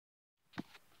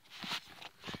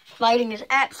lighting is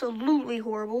absolutely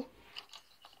horrible.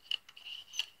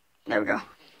 There we go.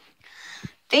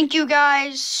 Thank you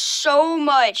guys so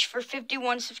much for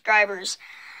 51 subscribers.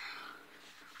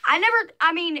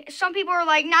 Some people are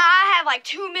like, nah, I have like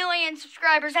 2 million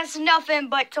subscribers. That's nothing.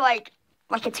 But to like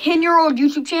a 10-year-old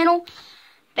YouTube channel,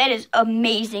 that is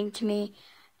amazing to me.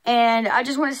 And I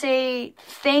just want to say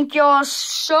thank y'all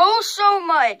so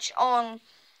much on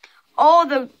all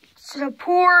the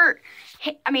support.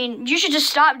 I mean, you should just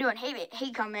stop doing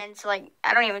hate comments. Like,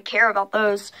 I don't even care about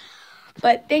those.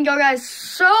 But thank y'all guys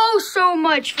so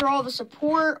much for all the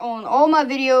support on all my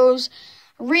videos.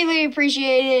 Really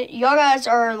appreciate it. Y'all guys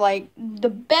are like the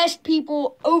best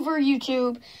people over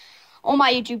YouTube on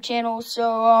my YouTube channel.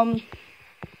 So,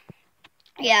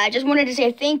 yeah, I just wanted to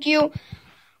say thank you.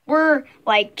 We're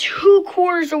like 2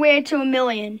 quarters away to 1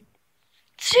 million.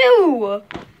 2!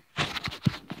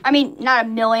 I mean, not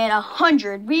 1 million,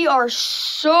 100. We are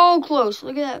so close.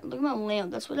 Look at that. Look at my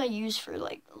lamp. That's what I use for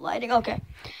like lighting. Okay.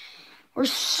 We're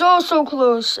so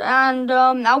close. And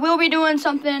I will be doing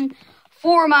something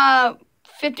for my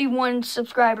 51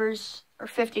 subscribers or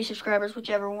 50 subscribers,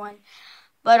 whichever one.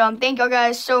 But thank y'all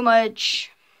guys so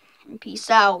much. And peace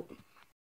out.